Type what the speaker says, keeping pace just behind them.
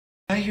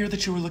hear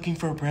that you were looking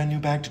for a brand new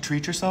bag to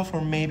treat yourself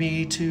or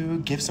maybe to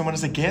give someone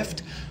as a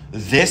gift?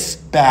 This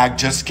bag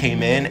just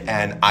came in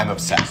and I'm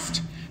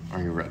obsessed.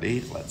 Are you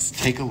ready? Let's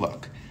take a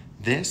look.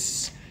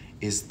 This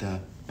is the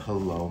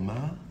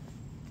Paloma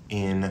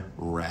in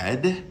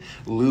red,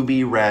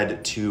 Luby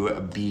red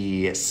to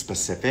be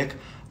specific.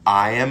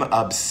 I am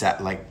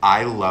upset, like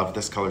I love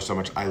this color so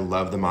much. I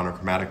love the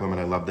monochromatic lemon,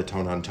 I love the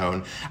tone on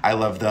tone. I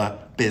love the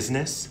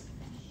business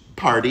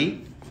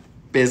party.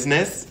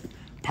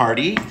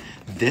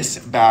 This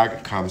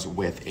bag comes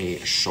with a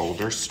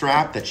shoulder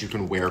strap that you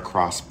can wear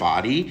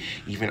crossbody.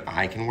 Even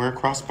I can wear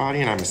crossbody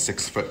and I'm a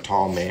 6 foot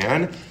tall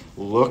man.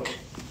 Look,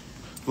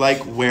 like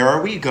where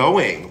are we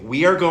going?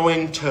 We are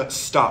going to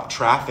stop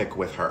traffic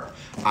with her.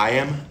 I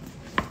am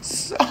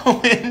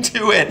so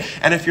into it.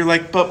 And if you're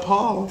like, but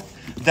Paul,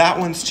 that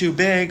one's too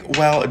big.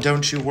 Well,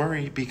 don't you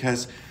worry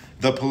because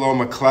the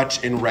Paloma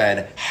clutch in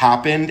red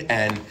happened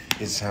and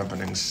is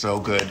happening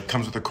so good.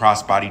 Comes with a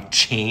crossbody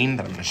chain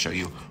that I'm gonna show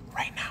you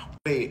right now.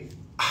 Wait,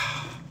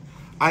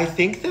 I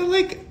think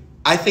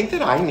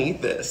that I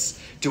need this.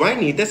 Do I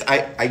need this?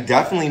 I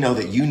definitely know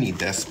that you need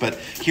this, but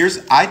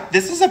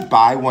this is a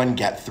buy one,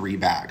 get 3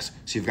 bags.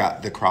 So you've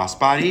got the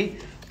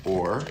crossbody,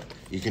 or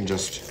you can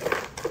just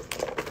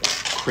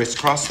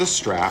crisscross the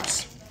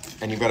straps,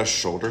 and you've got a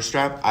shoulder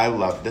strap. I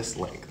love this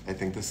length. I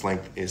think this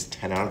length is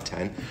 10 out of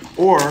 10.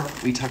 Or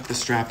we tuck the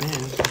strap in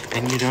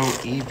and you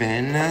don't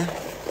even,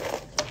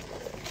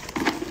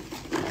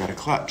 you got a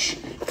clutch.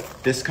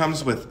 This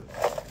comes with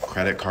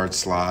credit card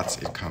slots.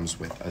 It comes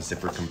with a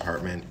zipper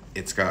compartment.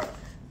 It's got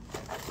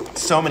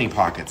so many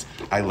pockets.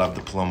 I love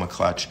the Paloma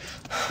clutch,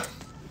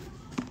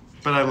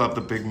 but I love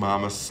the Big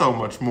Mama so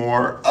much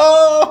more.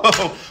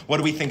 Oh, what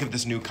do we think of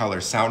this new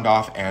color? Sound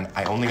off, and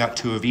I only got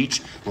 2 of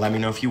each. Let me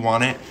know if you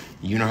want it.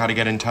 You know how to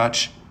get in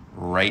touch.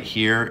 Right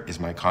here is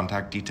my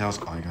contact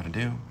details. All you gotta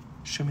do,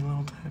 shoot me a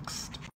little text.